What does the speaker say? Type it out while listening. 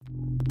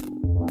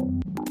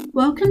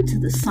Welcome to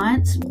the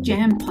Science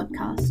Jam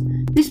podcast.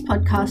 This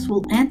podcast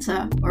will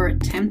answer or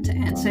attempt to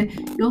answer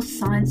your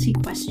sciencey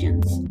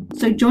questions.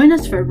 So join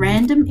us for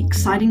random,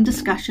 exciting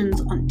discussions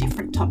on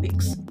different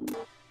topics.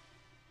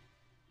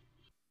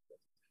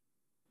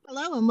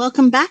 Hello and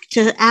welcome back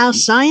to our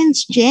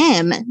Science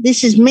Jam.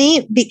 This is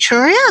me,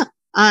 Victoria.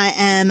 I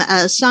am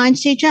a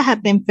science teacher,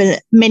 have been for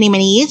many,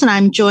 many years, and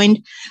I'm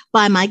joined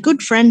by my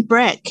good friend,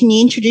 Brett. Can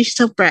you introduce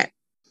yourself, Brett?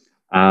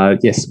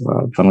 Yes,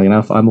 well, funnily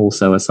enough, I'm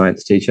also a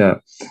science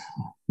teacher.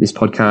 This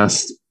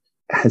podcast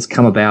has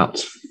come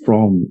about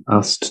from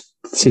us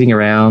sitting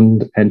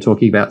around and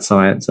talking about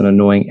science and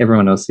annoying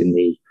everyone else in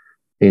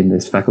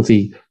this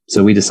faculty.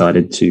 So we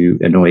decided to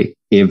annoy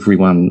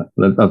everyone,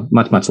 a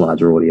much, much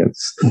larger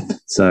audience.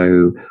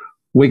 So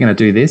we're going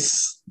to do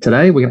this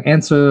today. We're going to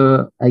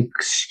answer a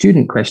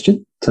student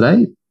question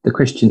today. The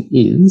question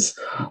is,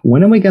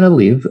 when are we going to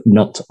live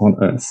not on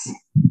Earth?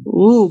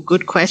 Ooh,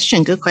 good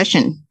question. Good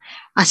question.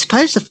 I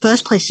suppose the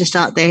first place to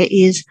start there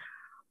is,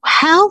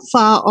 how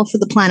far off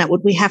of the planet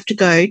would we have to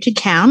go to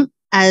count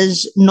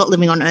as not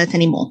living on Earth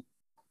anymore?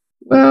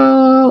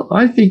 Well,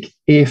 I think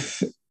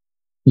if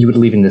you would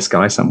live in the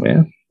sky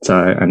somewhere,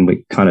 and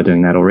we're kind of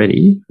doing that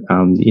already,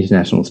 the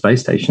International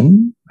Space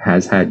Station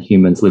has had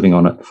humans living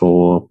on it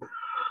for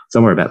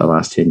somewhere about the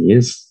last 10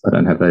 years. I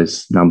don't have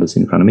those numbers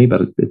in front of me,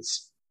 but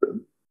it's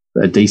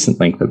a decent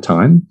length of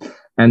time.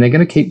 And they're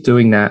going to keep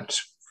doing that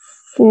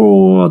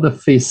for the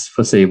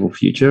foreseeable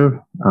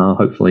future.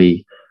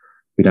 Hopefully,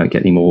 we don't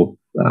get any more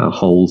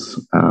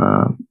holes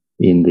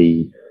in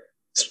the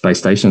space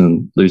station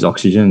and lose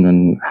oxygen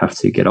and have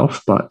to get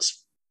off. But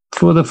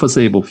for the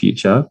foreseeable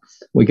future,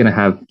 we're going to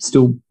have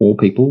still more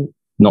people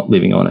not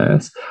living on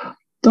Earth.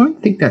 Don't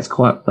think that's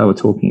quite what they were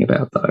talking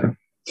about, though.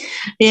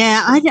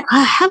 Yeah,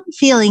 I have a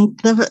feeling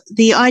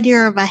the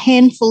idea of a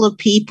handful of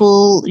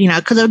people,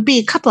 because there would be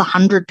a couple of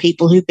hundred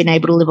people who've been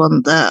able to live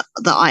on the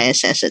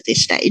ISS at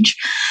this stage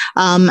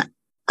over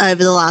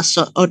the last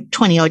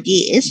 20-odd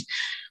years.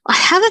 I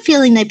have a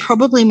feeling they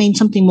probably mean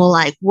something more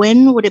like,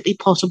 when would it be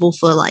possible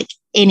for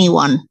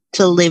anyone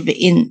to live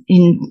in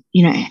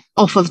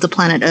off of the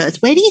planet Earth?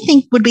 Where do you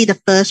think would be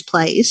the first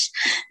place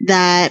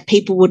that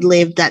people would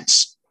live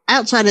that's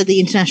outside of the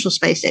International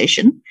Space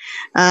Station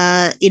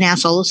in our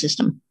solar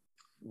system?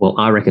 Well,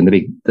 I reckon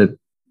the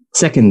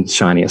second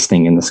shiniest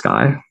thing in the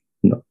sky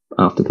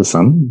after the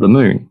sun, the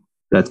moon,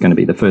 that's going to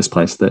be the first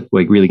place that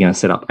we're really going to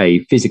set up a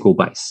physical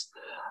base.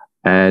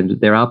 And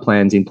there are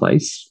plans in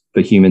place for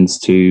humans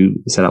to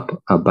set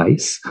up a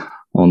base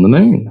on the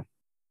moon.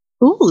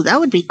 Ooh, that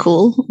would be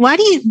cool. Why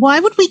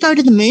would we go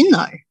to the moon,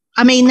 though?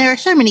 I mean, there are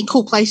so many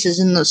cool places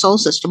in the solar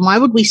system. Why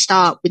would we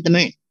start with the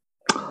moon?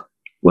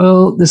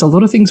 Well, there's a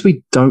lot of things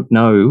we don't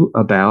know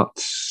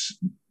about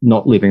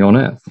not living on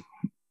Earth.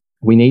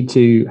 We need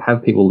to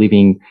have people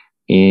living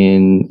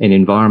in an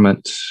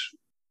environment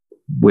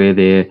where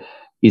there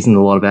isn't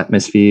a lot of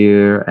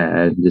atmosphere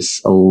and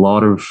there's a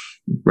lot of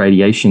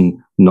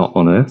radiation not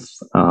on Earth.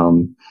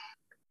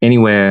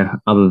 Anywhere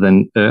other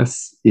than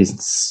Earth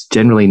is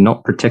generally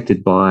not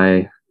protected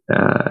by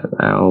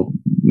our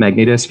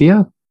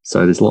magnetosphere.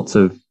 So there's lots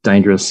of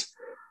dangerous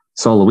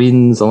solar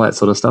winds, all that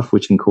sort of stuff,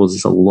 which can cause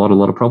us a lot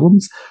of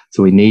problems.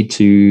 So we need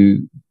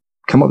to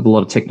come up with a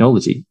lot of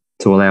technology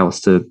to allow us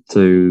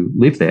to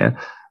live there.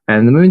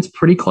 And the moon's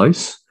pretty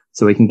close,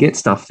 so we can get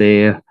stuff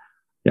there.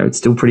 It's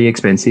still pretty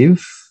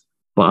expensive,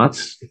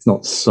 but it's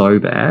not so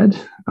bad.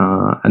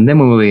 And then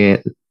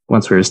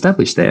once we're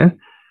established there,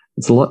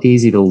 it's a lot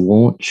easier to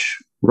launch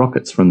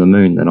rockets from the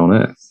moon than on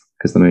Earth,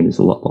 because the moon is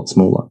a lot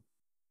smaller.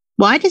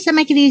 Why does that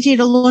make it easier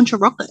to launch a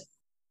rocket?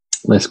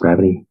 Less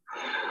gravity.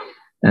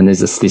 And there's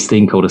this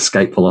thing called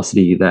escape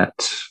velocity that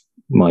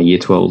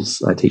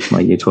I teach my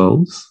year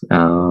 12s.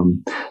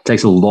 It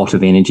takes a lot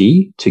of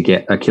energy to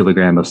get a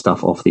kilogram of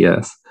stuff off the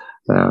Earth.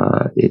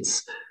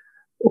 It's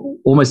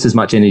almost as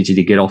much energy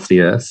to get off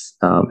the Earth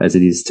as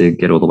it is to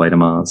get all the way to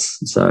Mars.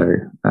 So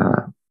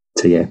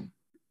yeah.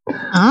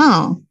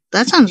 Oh,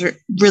 that sounds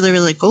really,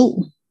 really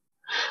cool.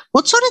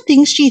 What sort of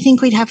things do you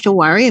think we'd have to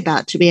worry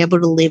about to be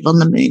able to live on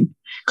the moon?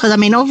 Because,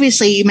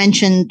 obviously you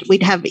mentioned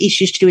we'd have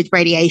issues to do with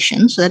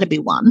radiation, so that'd be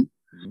one.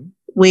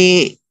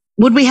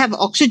 Would we have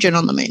oxygen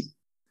on the moon?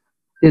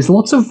 There's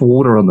lots of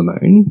water on the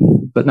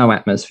moon, but no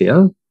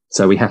atmosphere.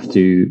 So we'd have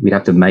to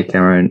make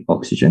our own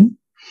oxygen.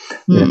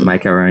 We'd have to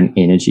make our own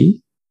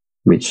energy,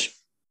 which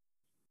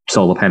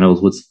solar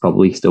panels would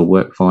probably still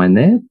work fine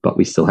there, but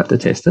we still have to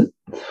test it.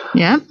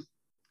 Yeah.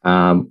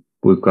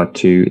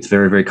 It's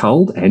very, very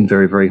cold and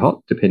very, very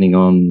hot, depending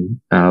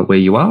on where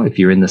you are. If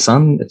you're in the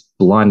sun, it's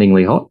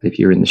blindingly hot. If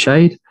you're in the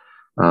shade,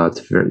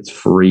 it's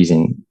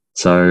freezing.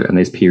 So, and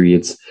there's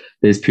periods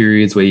where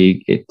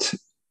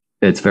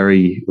it's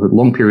very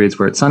long periods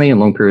where it's sunny and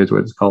long periods where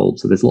it's cold.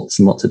 So there's lots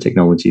and lots of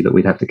technology that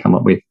we'd have to come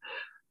up with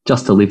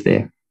just to live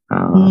there.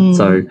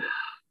 What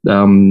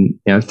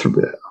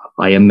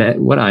I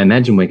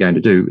imagine we're going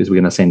to do is we're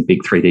going to send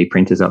big 3D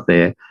printers up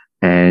there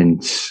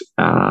and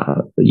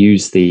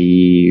use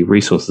the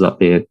resources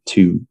up there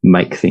to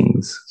make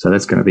things. So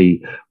that's going to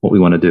be what we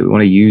want to do. We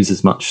want to use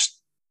as much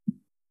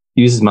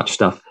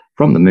stuff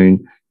from the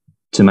moon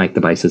to make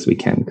the bases we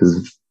can, because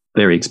it's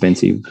very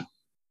expensive.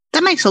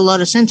 That makes a lot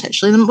of sense,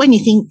 actually. And when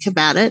you think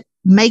about it,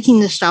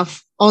 making the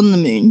stuff on the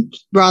moon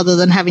rather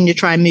than having to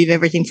try and move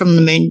everything from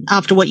the moon,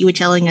 after what you were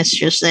telling us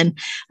just then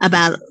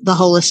about the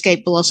whole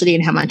escape velocity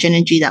and how much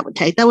energy that would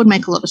take, that would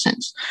make a lot of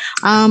sense.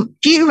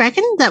 Do you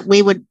reckon that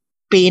we would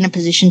be in a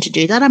position to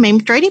do that? I mean,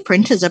 3D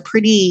printers are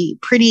pretty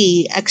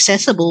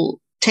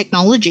accessible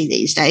technology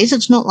these days.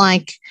 It's not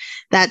like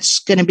that's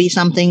going to be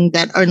something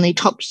that only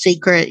top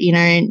secret,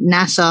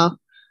 NASA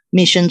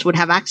missions would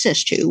have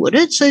access to, would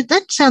it? So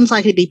that sounds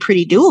like it'd be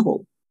pretty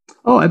doable.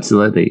 Oh,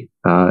 absolutely.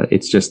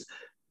 It's just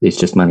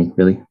money,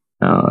 really.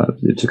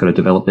 You've just got to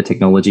develop the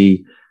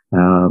technology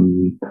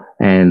and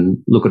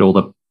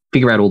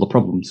figure out all the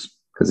problems,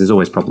 because there's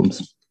always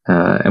problems,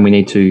 and we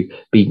need to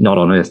be not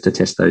on Earth to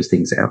test those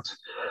things out.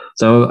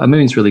 So a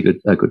moon's really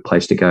a good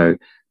place to go.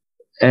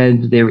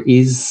 And there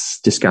is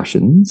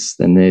discussions,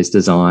 and there's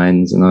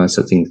designs and those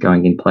sort of things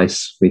going in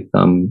place with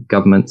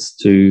governments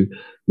to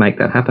make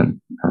that happen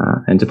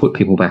and to put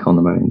people back on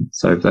the moon.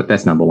 So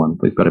that's number one.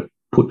 We've got to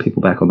put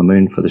people back on the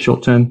moon for the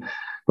short term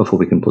before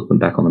we can put them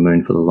back on the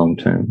moon for the long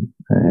term.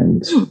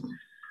 And so,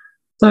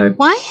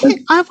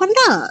 I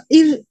wonder,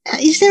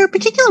 is there a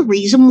particular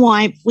reason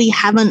why we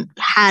haven't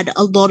had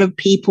a lot of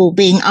people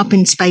being up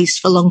in space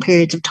for long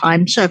periods of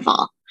time so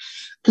far?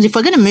 Because if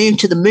we're going to move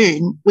to the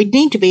moon, we'd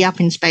need to be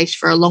up in space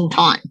for a long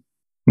time.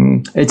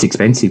 It's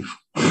expensive.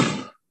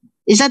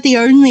 Is that the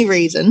only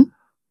reason?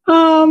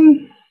 Well,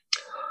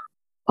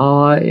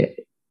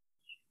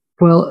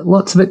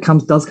 lots of it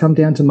does come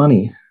down to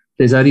money.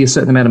 There's only a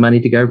certain amount of money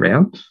to go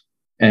round,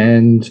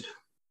 and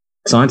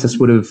scientists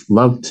would have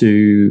loved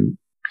to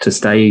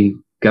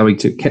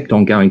kept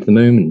on going to the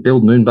moon and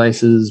build moon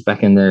bases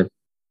back in the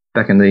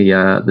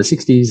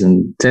 60s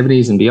and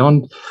 70s and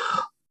beyond.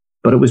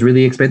 But it was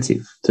really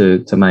expensive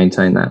to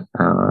maintain that.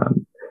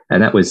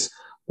 And that was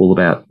all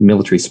about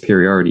military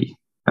superiority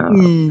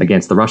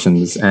against the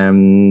Russians.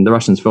 And the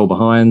Russians fell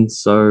behind,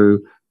 so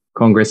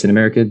Congress in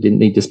America didn't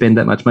need to spend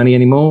that much money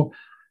anymore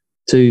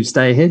to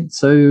stay ahead,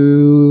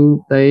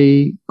 so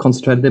they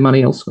concentrated their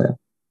money elsewhere.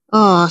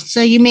 Oh,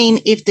 so you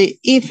mean if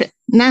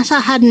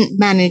NASA hadn't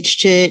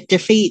managed to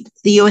defeat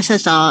the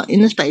USSR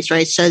in the space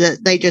race, so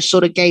that they just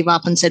sort of gave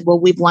up and said, well,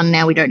 we've won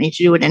now, we don't need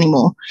to do it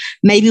anymore,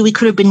 maybe we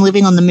could have been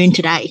living on the moon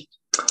today.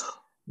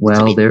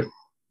 Well,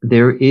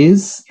 there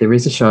is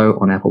a show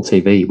on Apple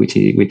TV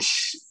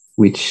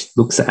which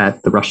looks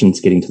at the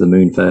Russians getting to the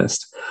moon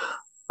first.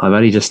 I've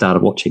only just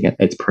started watching it.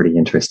 It's pretty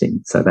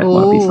interesting, so that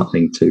might be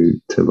something to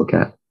look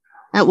at.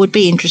 That would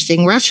be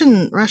interesting.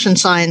 Russian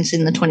science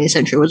in the 20th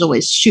century was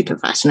always super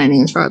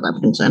fascinating as far as I'm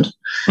concerned.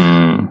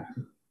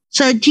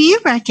 So do you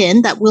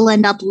reckon that we'll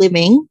end up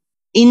living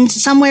in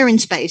somewhere in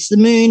space, the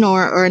moon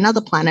or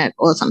another planet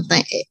or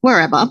something,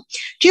 wherever?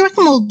 Do you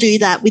reckon we'll do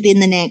that within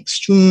the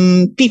next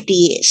 50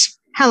 years?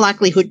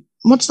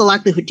 What's the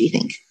likelihood, do you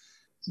think?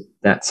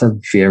 That's a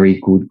very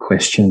good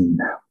question.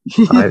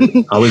 I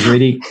was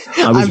reading.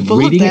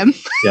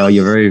 Yeah,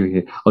 you're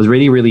very. I was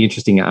reading a really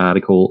interesting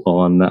article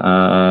on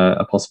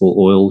a possible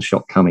oil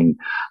shock coming.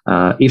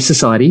 If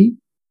society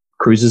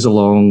cruises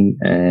along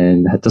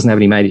and doesn't have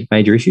any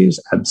major issues,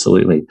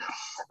 absolutely.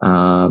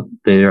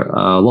 There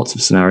are lots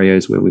of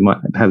scenarios where we might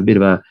have a bit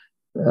of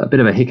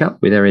a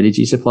hiccup with our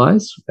energy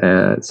supplies.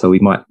 So we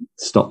might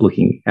stop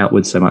looking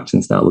outwards so much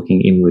and start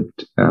looking inward,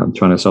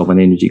 trying to solve an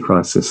energy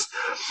crisis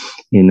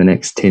in the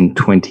next 10,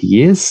 20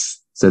 years.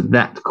 So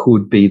that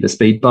could be the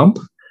speed bump.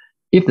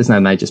 If there's no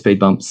major speed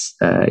bumps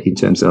in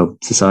terms of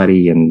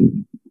society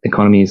and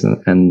economies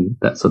and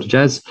that sort of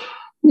jazz,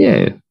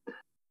 yeah.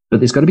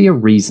 But there's got to be a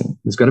reason.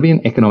 There's got to be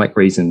an economic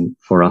reason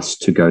for us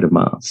to go to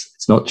Mars.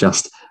 It's not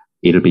just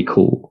it'll be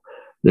cool.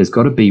 There's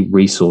got to be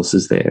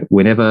resources there.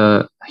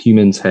 Whenever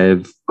humans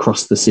have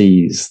crossed the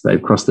seas,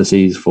 they've crossed the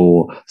seas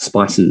for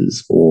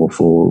spices or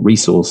for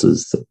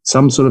resources,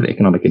 some sort of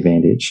economic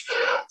advantage.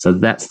 So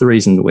that's the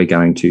reason that we're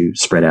going to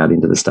spread out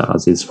into the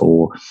stars is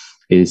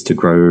to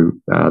grow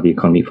the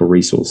economy for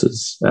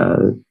resources.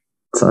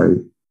 So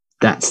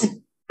that's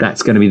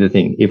going to be the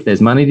thing. If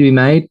there's money to be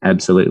made,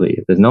 absolutely.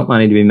 If there's not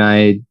money to be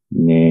made,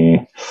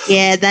 nah.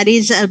 Yeah, that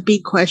is a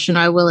big question,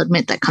 I will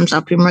admit, that comes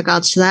up in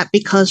regards to that,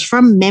 because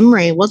from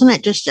memory, wasn't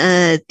it just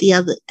a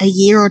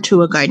year or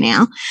two ago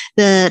now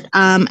that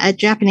a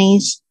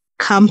Japanese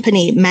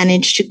company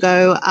managed to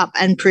go up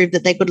and prove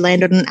that they could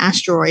land on an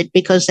asteroid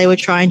because they were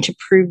trying to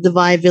prove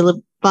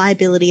the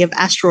viability of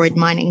asteroid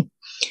mining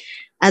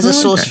as a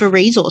source for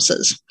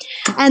resources.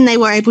 And they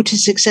were able to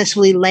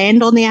successfully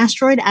land on the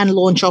asteroid and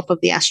launch off of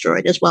the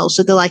asteroid as well.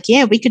 So they're like,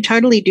 yeah, we could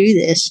totally do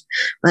this.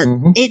 But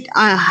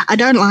I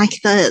don't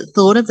like the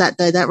thought of that,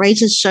 though. That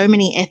raises so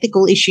many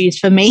ethical issues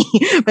for me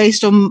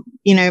based on,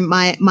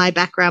 my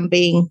background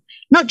being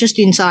not just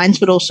in science,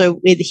 but also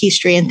with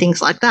history and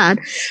things like that.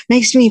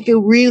 Makes me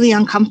feel really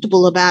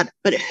uncomfortable about,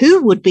 but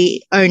who would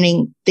be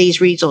owning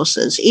these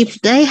resources if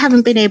they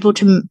haven't been able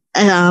to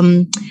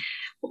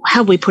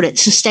how we put it,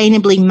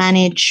 sustainably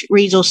manage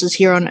resources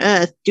here on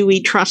Earth? Do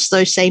we trust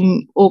those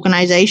same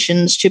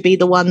organizations to be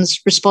the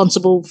ones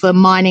responsible for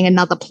mining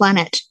another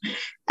planet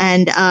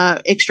and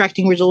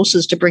extracting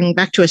resources to bring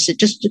back to us. It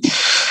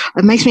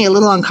makes me a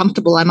little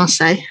uncomfortable, I must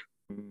say.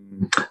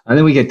 And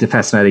then we get to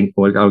fascinating.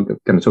 I'm going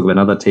to talk about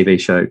another TV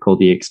show called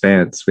The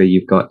Expanse, where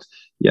you've got.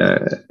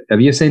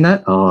 Have you seen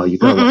that? Oh,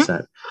 you've got to watch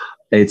that.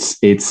 It's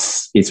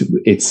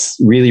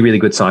really, really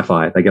good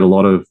sci-fi. They get a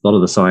lot of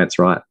the science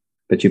right,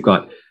 but you've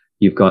got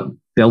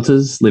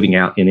belters living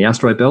out in the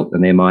asteroid belt,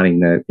 and they're mining.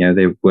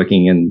 They're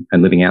working and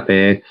living out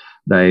there.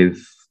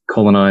 They've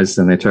colonized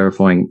and they're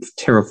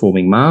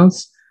terraforming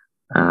Mars,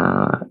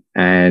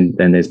 and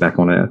then there's back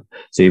on Earth.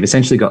 So you've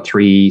essentially got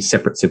 3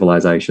 separate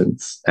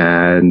civilizations,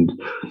 and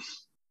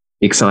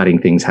exciting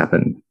things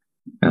happen.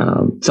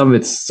 Some of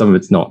it's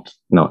not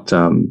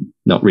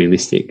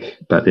realistic,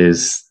 but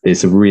there's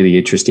some really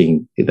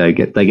interesting. They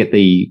get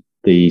the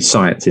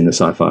science in the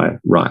sci-fi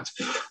right.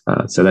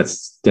 So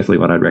that's definitely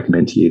what I'd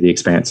recommend to you. The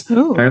Expanse.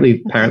 Ooh,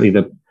 apparently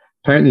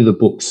the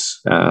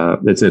books.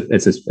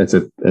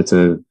 It's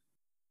a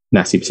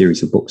massive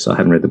series of books. I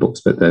haven't read the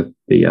books, but the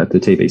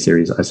TV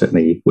series I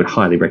certainly would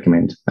highly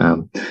recommend.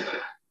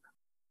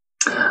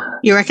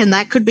 You reckon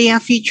that could be our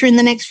future in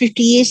the next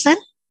 50 years then?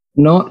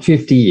 Not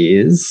 50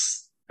 years,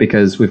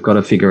 because we've got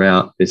to figure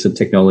out there's some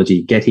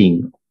technology.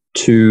 Getting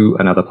to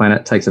another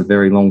planet takes a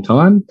very long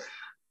time,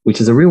 which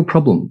is a real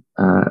problem,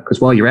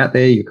 because while you're out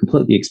there, you're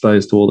completely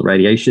exposed to all the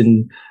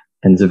radiation,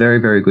 and there's a very,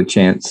 very good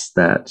chance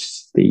that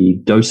the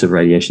dose of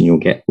radiation you'll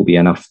get will be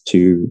enough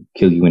to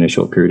kill you in a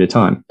short period of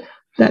time.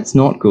 That's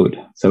not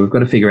good. So we've got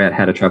to figure out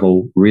how to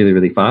travel really,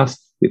 really fast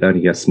with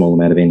only a small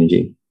amount of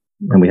energy,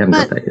 and we haven't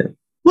got that yet.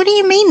 What do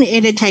you mean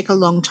it'd take a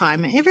long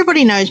time?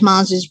 Everybody knows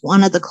Mars is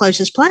one of the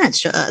closest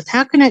planets to Earth.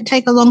 How can it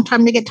take a long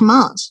time to get to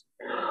Mars?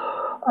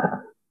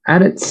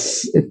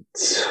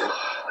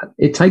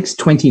 It takes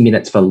 20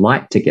 minutes for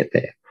light to get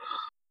there.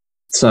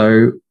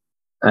 So,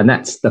 and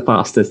that's the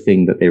fastest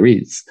thing that there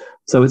is.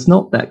 So it's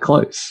not that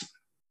close.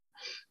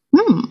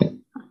 Now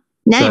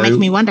you make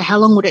me wonder, how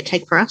long would it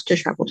take for us to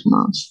travel to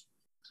Mars?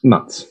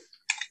 Months.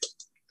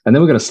 And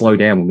then we're going to slow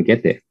down when we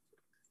get there.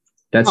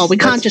 We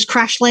can't just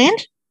crash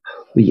land?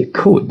 Well, you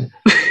could,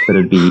 but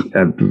it'd be.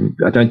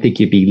 I don't think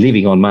you'd be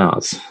living on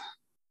Mars.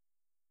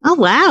 Oh,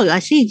 wow. I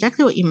see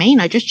exactly what you mean.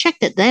 I just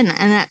checked it then,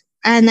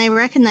 and they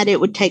reckon that it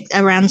would take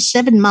around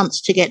 7 months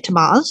to get to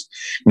Mars,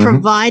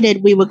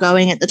 provided we were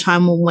going at the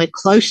time when we're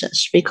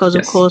closest, because,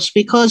 of course,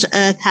 because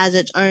Earth has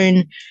its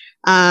own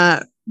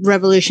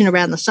revolution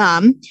around the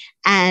sun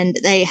and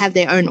they have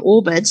their own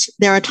orbits,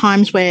 there are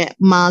times where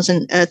Mars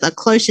and Earth are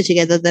closer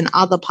together than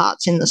other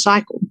parts in the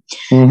cycle.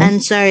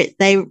 And so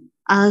they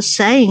are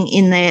saying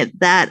in there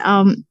that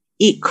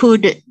it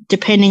could,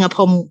 depending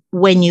upon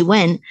when you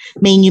went,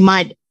 mean you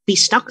might be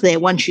stuck there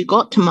once you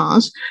got to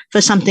Mars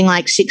for something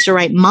like 6 or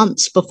 8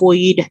 months before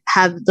you'd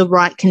have the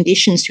right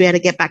conditions to be able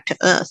to get back to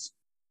Earth.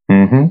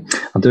 I'm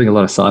doing a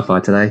lot of sci-fi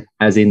today,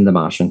 as in The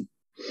Martian.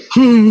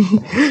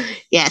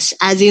 Yes,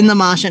 as in The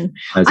Martian.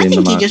 I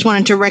think you just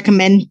wanted to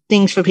recommend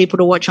things for people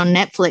to watch on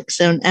Netflix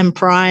and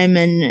Prime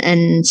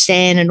and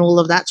Stan and all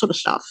of that sort of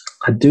stuff.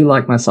 I do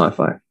like my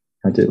sci-fi.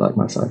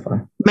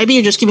 Maybe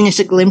you're just giving us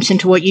a glimpse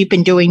into what you've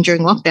been doing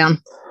during lockdown.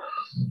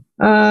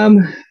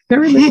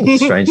 Very little,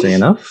 strangely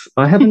enough.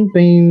 I haven't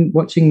been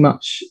watching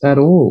much at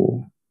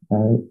all.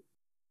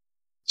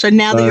 So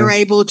now that you're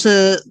able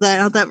to,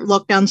 that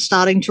lockdown's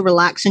starting to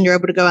relax and you're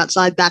able to go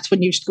outside, that's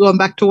when you've gone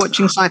back to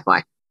watching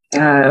sci-fi.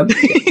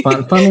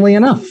 Funnily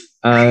enough,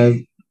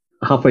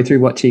 halfway through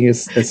watching a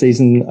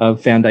season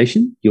of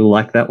Foundation. You'll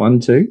like that one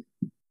too.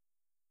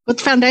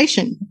 What's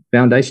Foundation?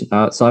 Foundation,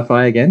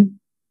 sci-fi again.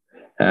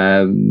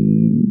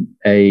 I'm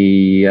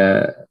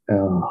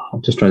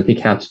just trying to think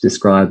how to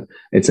describe.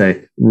 It's a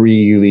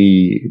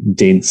really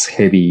dense,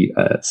 heavy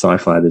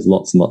sci-fi. There's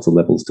lots and lots of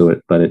levels to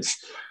it, but I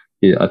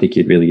think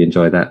you'd really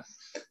enjoy that.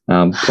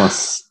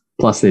 Plus,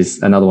 there's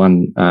another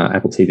one,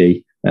 Apple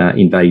TV,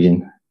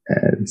 Invasion.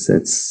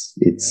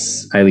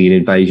 It's alien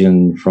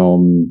invasion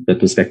from the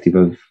perspective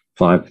of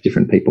 5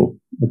 different people,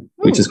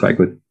 which is quite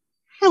good.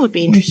 That would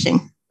be interesting.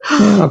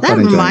 Yeah, that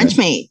reminds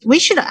me, we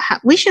should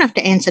have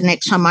to answer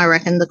next time, I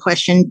reckon, the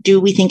question,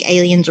 do we think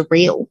aliens are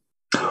real?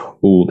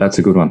 Oh, that's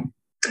a good one.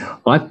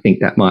 I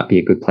think that might be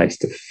a good place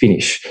to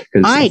finish.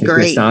 I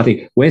agree.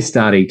 We're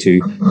starting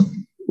to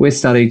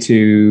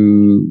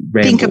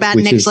ramble, think about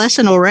next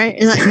lesson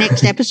already, like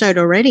next episode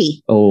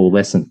already. Oh,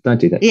 lesson. Don't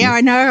do that. Yeah, I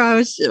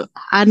know.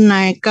 I don't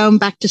know, going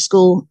back to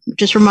school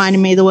just reminded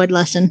me of the word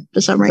lesson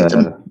for some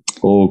reason.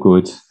 All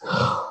good.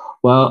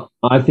 Well,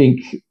 I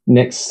think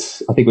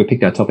we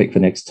picked our topic for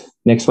next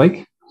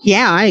week.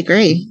 Yeah, I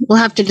agree. We'll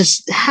have to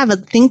just have a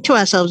think to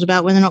ourselves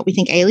about whether or not we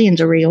think aliens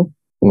are real.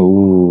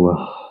 Oh,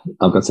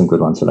 I've got some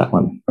good ones for that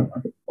one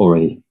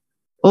already.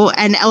 Oh,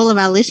 and all of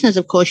our listeners,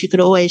 of course, you could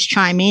always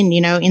chime in,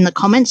 in the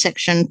comment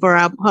section for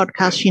our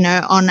podcast,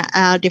 on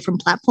our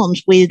different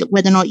platforms with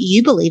whether or not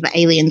you believe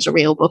aliens are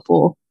real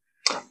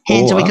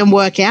beforehand, so we can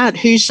work out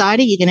whose side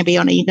are you going to be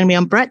on. Are you going to be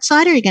on Brett's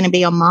side or are you going to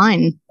be on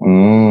mine?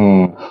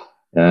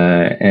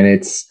 And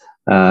it's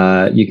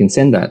you can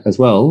send that as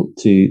well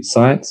to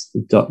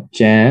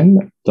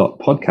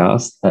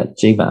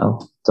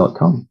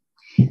science.jam.podcast@gmail.com.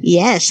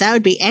 Yes, that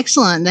would be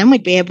excellent. Then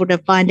we'd be able to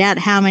find out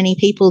how many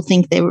people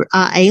think there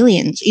are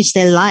aliens. Is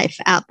there life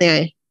out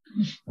there?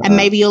 And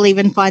maybe you'll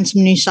even find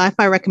some new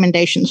sci-fi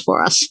recommendations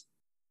for us.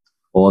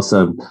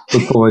 Awesome.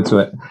 Look forward to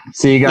it.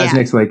 See you guys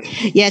next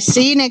week. Yes,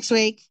 see you next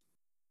week.